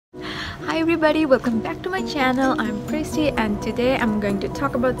Hi everybody, welcome back to my channel. I'm Bristy and today I'm going to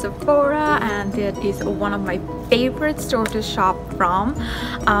talk about Sephora, and it is one of my favorite stores to shop from.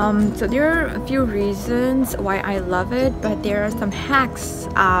 So there are a few reasons why I love it, but there are some hacks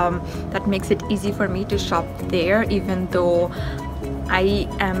that makes it easy for me to shop there, even though I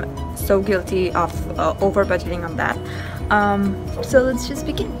am so guilty of over budgeting on that. So let's just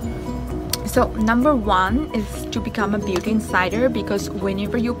begin. So number one is to become a beauty insider, because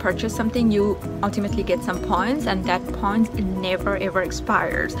whenever you purchase something you ultimately get some points, and that points never ever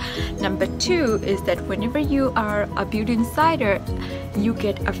expires. Number two is that whenever you are a beauty insider you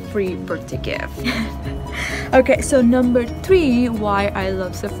get a free birthday gift. Okay, so number three, why I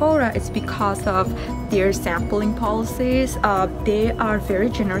love Sephora is because of their sampling policies. They are very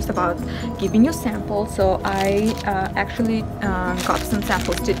generous about giving you samples. So I actually got some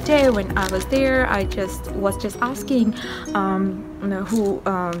samples today. When I was there, I was just asking who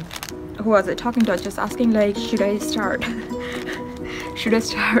was I talking to? I was just asking, like, should I start should I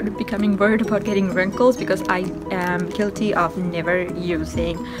start becoming worried about getting wrinkles, because I am guilty of never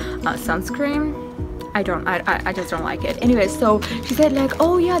using sunscreen. I just don't like it. Anyway, so she said, like,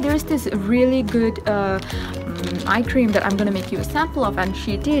 oh yeah, there's this really good eye cream that I'm gonna make you a sample of, and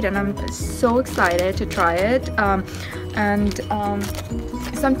she did, and I'm so excited to try it.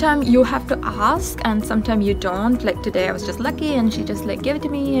 Sometimes you have to ask and sometimes you don't. Like today I was just lucky and she just like gave it to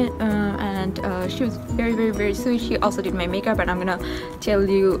me, and she was very sweet. She also did my makeup, and I'm gonna tell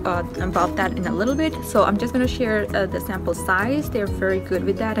you about that in a little bit. So I'm just gonna share the sample size. They're very good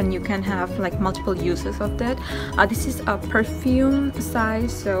with that, and you can have like multiple uses of that. This is a perfume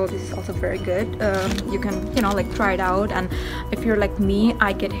size, so this is also very good. You can, you know, like try it out, and if you're like me,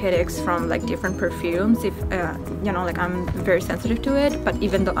 I get headaches from like different perfumes. If you know, like I'm very sensitive to it, but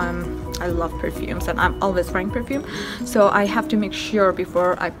even though I love perfumes and I'm always wearing perfume, so I have to make sure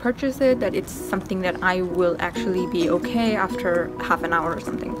before I purchase it that it's something that I will actually be okay after half an hour or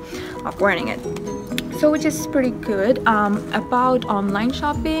something of wearing it. So which is pretty good. About online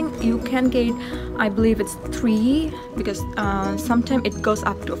shopping, you can get, I believe it's 3, because sometimes it goes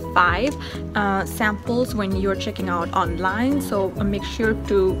up to 5 samples when you're checking out online. So make sure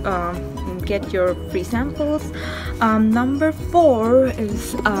to get your free samples. Number 4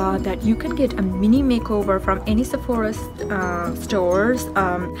 is that you can get a mini makeover from any Sephora stores,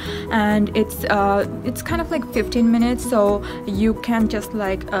 and it's kind of like 15 minutes, so you can just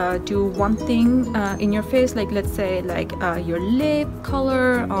like do one thing in your face, like let's say like your lip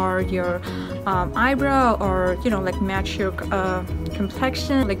color or your eyebrow, or you know, like match your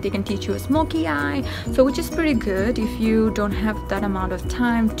complexion. Like they can teach you a smoky eye, so which is pretty good if you don't have that amount of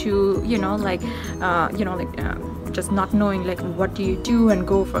time to, you know, like just not knowing like what do you do and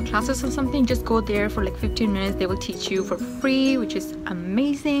go for classes or something. Just go there for like 15 minutes. They will teach you for free, which is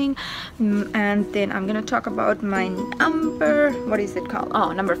amazing. And then I'm gonna talk about my number, what is it called?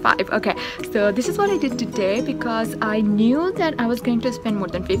 Oh, number 5. Okay, so this is what I did today, because I knew that I was going to spend more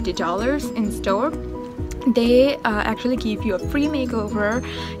than $50 in store. They actually give you a free makeover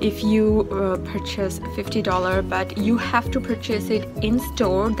if you purchase $50, but you have to purchase it in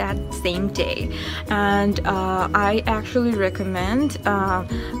store that same day. And I actually recommend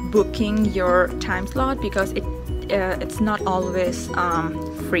booking your time slot, because it's not always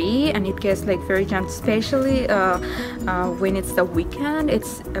free, and it gets like very jam, especially when it's the weekend.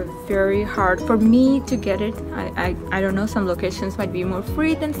 It's very hard for me to get it. I don't know, some locations might be more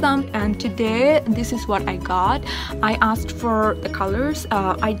free than some, and today this is what I got. I asked for the colors.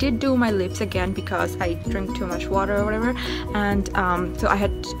 I did do my lips again because I drink too much water or whatever, and so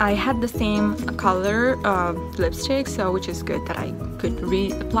I had the same color lipstick, so which is good that I could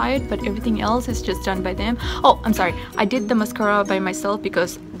reapply it, but everything else is just done by them. Oh, I'm sorry, I did the mascara by myself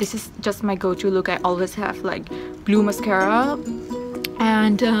because this is just my go-to look. I always have like blue mascara,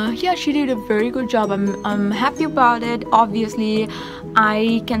 and yeah, she did a very good job. I'm happy about it. Obviously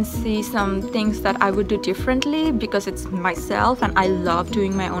I can see some things that I would do differently because it's myself and I love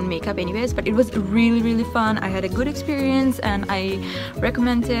doing my own makeup anyways, but it was really fun. I had a good experience, and I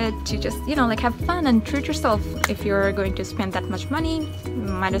recommend it to just, you know, like have fun and treat yourself. If you're going to spend that much money,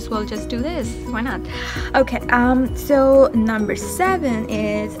 might as well just do this. Why not? Okay, so number 7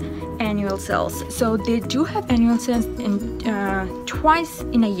 is annual sales. So they do have annual sales in twice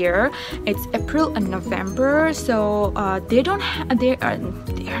in a year. It's April and November. So they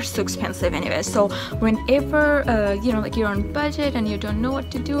are so expensive anyway. So whenever you know, like you're on budget and you don't know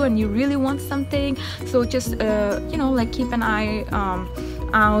what to do and you really want something, so just you know, like keep an eye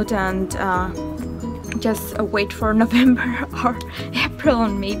out and just wait for November or April,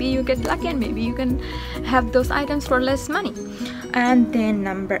 and maybe you get lucky and maybe you can have those items for less money. And then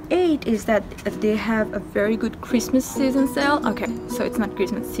number 8 is that they have a very good Christmas season sale. Okay, so it's not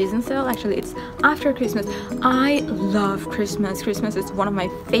Christmas season sale, actually it's after Christmas. I love Christmas. Christmas is one of my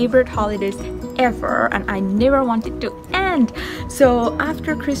favorite holidays ever, and I never want it to end. So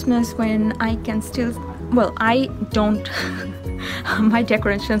after Christmas, when I can still, well, I don't my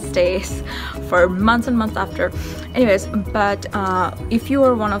decoration stays for months and months after. Anyways, but if you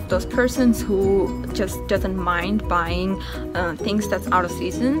are one of those persons who just doesn't mind buying things that's out of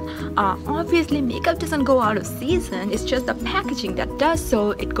season, obviously makeup doesn't go out of season, it's just the packaging that does.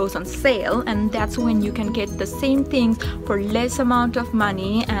 So it goes on sale, and that's when you can get the same things for less amount of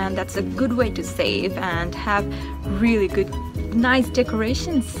money, and that's a good way to save and have really good, nice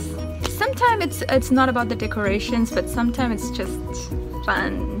decorations. Sometimes it's not about the decorations, but sometimes it's just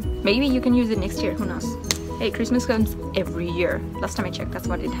fun. Maybe you can use it next year, who knows. Hey, Christmas comes every year. Last time I checked, that's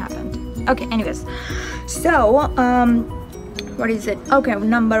what it happened. Okay, anyways, so what is it? Okay,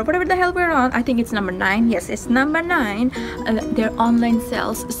 number whatever the hell we're on, I think it's number 9. Yes, it's number 9. Their online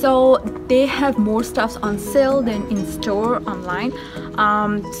sales. So they have more stuff on sale than in store online.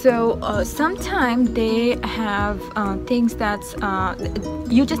 Sometimes they have things that's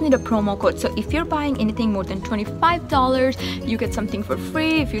you just need a promo code. So if you're buying anything more than $25, you get something for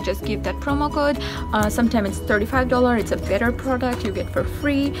free if you just give that promo code. Sometimes it's $35, it's a better product you get for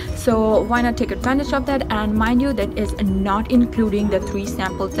free, so why not take advantage of that? And mind you, that is not including the 3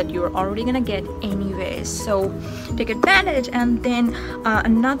 samples that you're already gonna get anyways, so take advantage. And then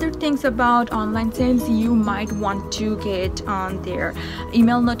another things about online sales, you might want to get on their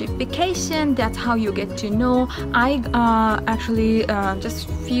email notification. That's how you get to know. I actually just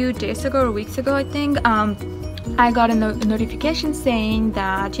a few days ago or weeks ago, I think, I got a notification saying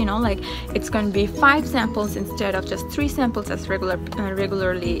that, you know, like it's going to be 5 samples instead of just 3 samples as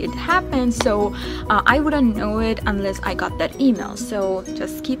regularly it happens. So I wouldn't know it unless I got that email. So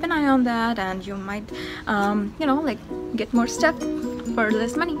just keep an eye on that, and you might, you know, like get more stuff for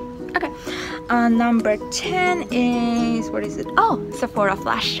less money. Okay, number 10 is, what is it? Oh, Sephora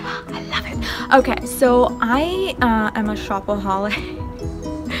Flash. I love it. Okay, so I am a shopaholic.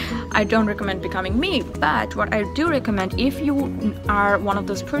 I don't recommend becoming me, but what I do recommend, if you are one of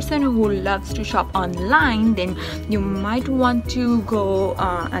those person who loves to shop online, then you might want to go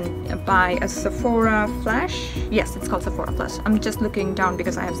and buy a Sephora Flash. Yes, it's called Sephora Flash. I'm just looking down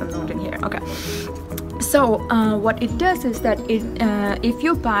because I have some note in here. Okay. So what it does is that if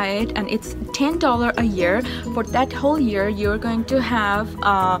you buy it and it's $10 a year, for that whole year you're going to have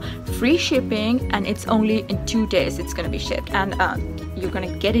free shipping, and it's only in 2 days it's going to be shipped, and you're going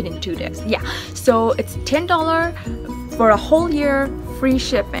to get it in 2 days. Yeah, so it's $10 for a whole year, free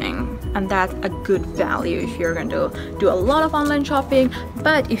shipping, and that's a good value if you're going to do a lot of online shopping.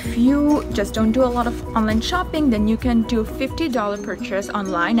 But if you just don't do a lot of online shopping, then you can do $50 purchase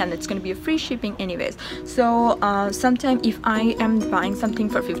online, and it's going to be a free shipping anyways. So sometimes if I am buying something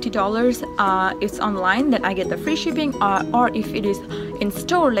for $50, it's online, then I get the free shipping, or if it is in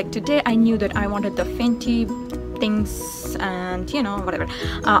store, like today I knew that I wanted the Fenty things and, you know, whatever,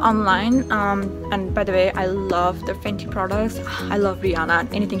 online, and by the way, I love the Fenty products. I love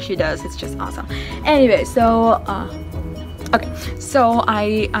Rihanna, anything she does, it's just awesome. Anyway, so okay, so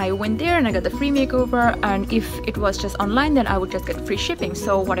I went there and I got the free makeover, and if it was just online, then I would just get free shipping.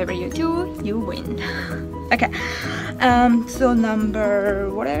 So whatever you do, you win. Okay, so number,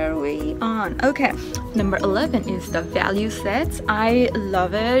 what are we on? Okay, number 11 is the value sets. I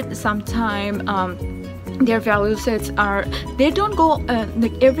love it. Sometimes their value sets are, they don't go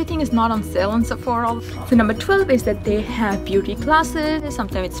like everything is not on sale on Sephora. So number 12 is that they have beauty classes.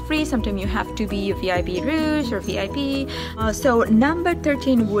 Sometimes it's free, sometimes you have to be a VIP Rouge or VIP. So number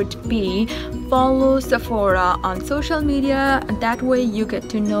 13 would be follow Sephora on social media. That way you get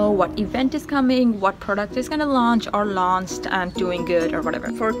to know what event is coming, what product is gonna launch or launched and doing good or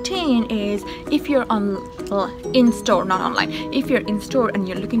whatever. 14 is if you're on in store, not online. If you're in store and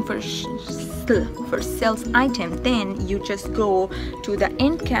you're looking for sales item, then you just go to the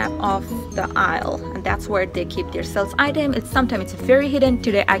end cap of the aisle, and that's where they keep their sales item. Sometimes it's very hidden.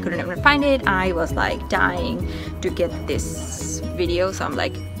 Today I couldn't even find it. I was like dying to get this video, so I'm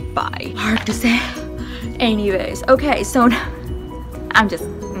like, bye. Hard to say. Anyways, okay, so I'm just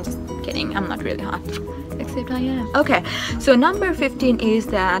kidding. I'm not really hot, except I am. Okay, so number 15 is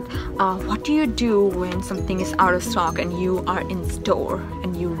that what do you do when something is out of stock and you are in store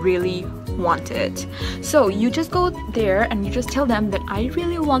and you really want it. So you just go there and you just tell them that I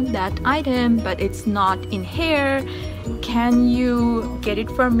really want that item, but it's not in here. Can you get it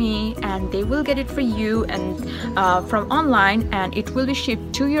for me? And they will get it for you, and from online, and it will be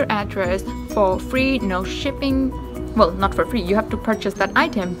shipped to your address for free, no shipping. Well, not for free, you have to purchase that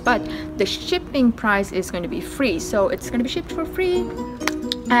item, but the shipping price is going to be free, so it's going to be shipped for free.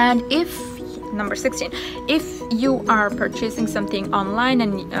 And if number 16, if you are purchasing something online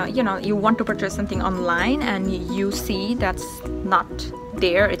and you know, you want to purchase something online and you see that's not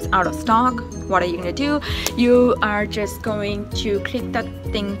there, it's out of stock, what are you gonna do? You are just going to click that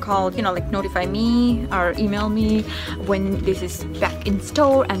thing called, you know, like notify me or email me when this is back in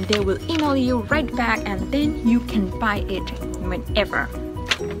store, and they will email you right back, and then you can buy it whenever.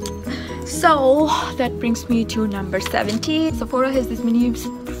 So that brings me to number 70. Sephora has this mini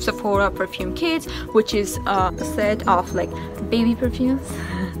Sephora perfume kits, which is a set of like baby perfumes.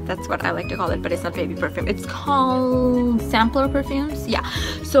 That's what I like to call it, but it's not baby perfume, it's called sampler perfumes. Yeah,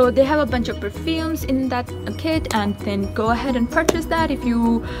 so they have a bunch of perfumes in that kit, and then go ahead and purchase that if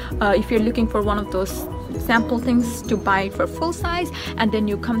you're looking for one of those sample things to buy for full size, and then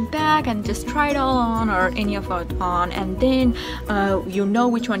you come back and just try it all on, or any of it on, and then you know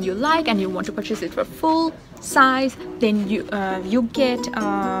which one you like and you want to purchase it for full size. Then you get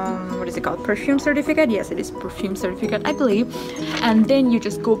what is it called, perfume certificate. Yes, it is perfume certificate, I believe. And then you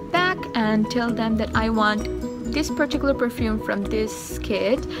just go back and tell them that I want this particular perfume from this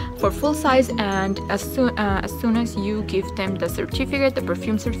kit for full size, and as soon as you give them the certificate, the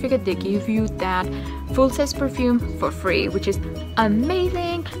perfume certificate, they give you that full size perfume for free, which is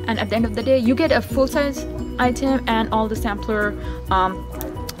amazing. And at the end of the day, you get a full size item and all the sampler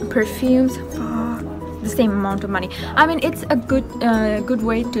perfumes for the same amount of money. I mean, it's a good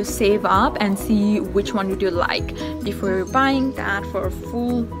way to save up and see which one would you like before buying that for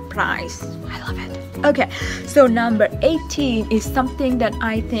full price. I love it. Okay, so number 18 is something that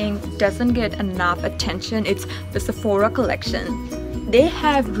I think doesn't get enough attention. It's the Sephora collection. They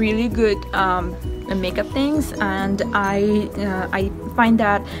have really good makeup things, and I find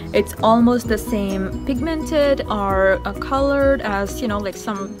that it's almost the same pigmented or colored as, you know, like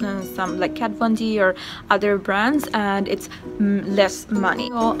some like Kat Von D or other brands, and it's less money.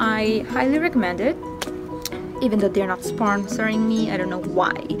 So I highly recommend it, even though they're not sponsoring me. I don't know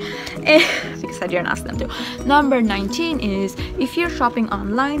why, because I didn't ask them to. Number 19 is, if you're shopping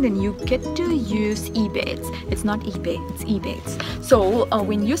online, then you get to use Ebates. It's not eBay, it's Ebates. So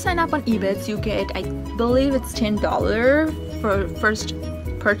when you sign up on Ebates, you get, I believe it's $10 for first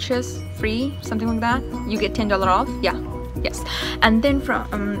purchase free, something like that. You get $10 off. Yeah. Yes, and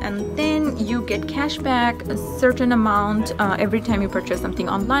then you get cash back a certain amount every time you purchase something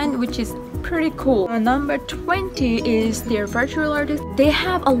online, which is pretty cool. Number 20 is their virtual artist. They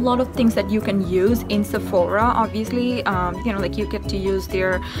have a lot of things that you can use in Sephora. Obviously, you know, like you get to use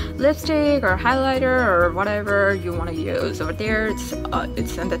their lipstick or highlighter or whatever you want to use over there.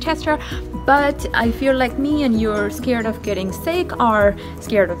 It's in the tester. But if you're like me and you're scared of getting sick or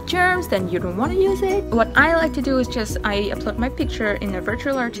scared of germs, then you don't want to use it. What I like to do is just I upload my picture in a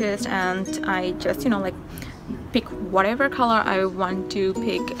virtual artist, and I just, you know, like pick whatever color I want to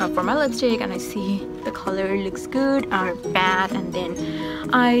pick for my lipstick, and I see the color looks good or bad, and then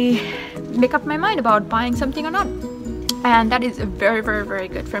I make up my mind about buying something or not. And that is very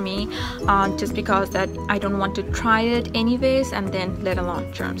good for me, just because that I don't want to try it anyways, and then let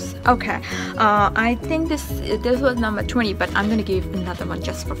alone germs. Okay, I think this was number 20, but I'm gonna give another one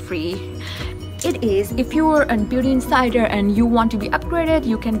just for free. It is, if you are a beauty insider and you want to be upgraded,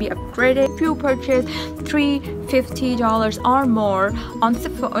 you can be upgraded. If you purchase $350 or more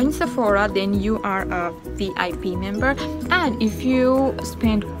in Sephora, then you are a VIP member. And if you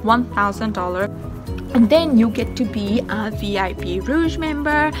spend $1,000, and then you get to be a VIP Rouge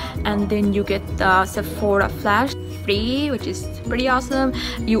member, and then you get the Sephora Flash free, which is pretty awesome.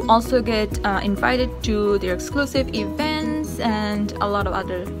 You also get invited to their exclusive events and a lot of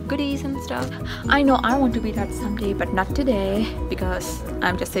other goodies and stuff. I know I want to be that someday, but not today, because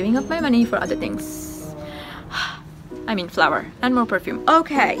I'm just saving up my money for other things. I mean flour and more perfume.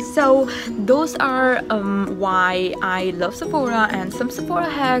 Okay, so those are why I love Sephora, and some Sephora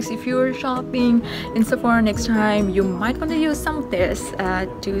hacks. If you're shopping in Sephora next time, you might want to use some of this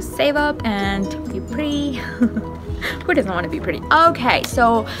to save up and be pretty. Who doesn't want to be pretty? Okay,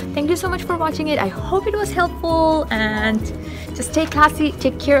 so thank you so much for watching it. I hope it was helpful, and just stay classy,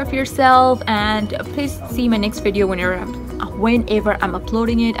 take care of yourself, and please see my next video whenever I'm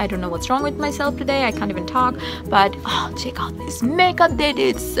uploading it. I don't know what's wrong with myself today. I can't even talk, but check out this makeup. They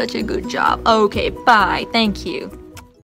did such a good job. Okay, bye. Thank you.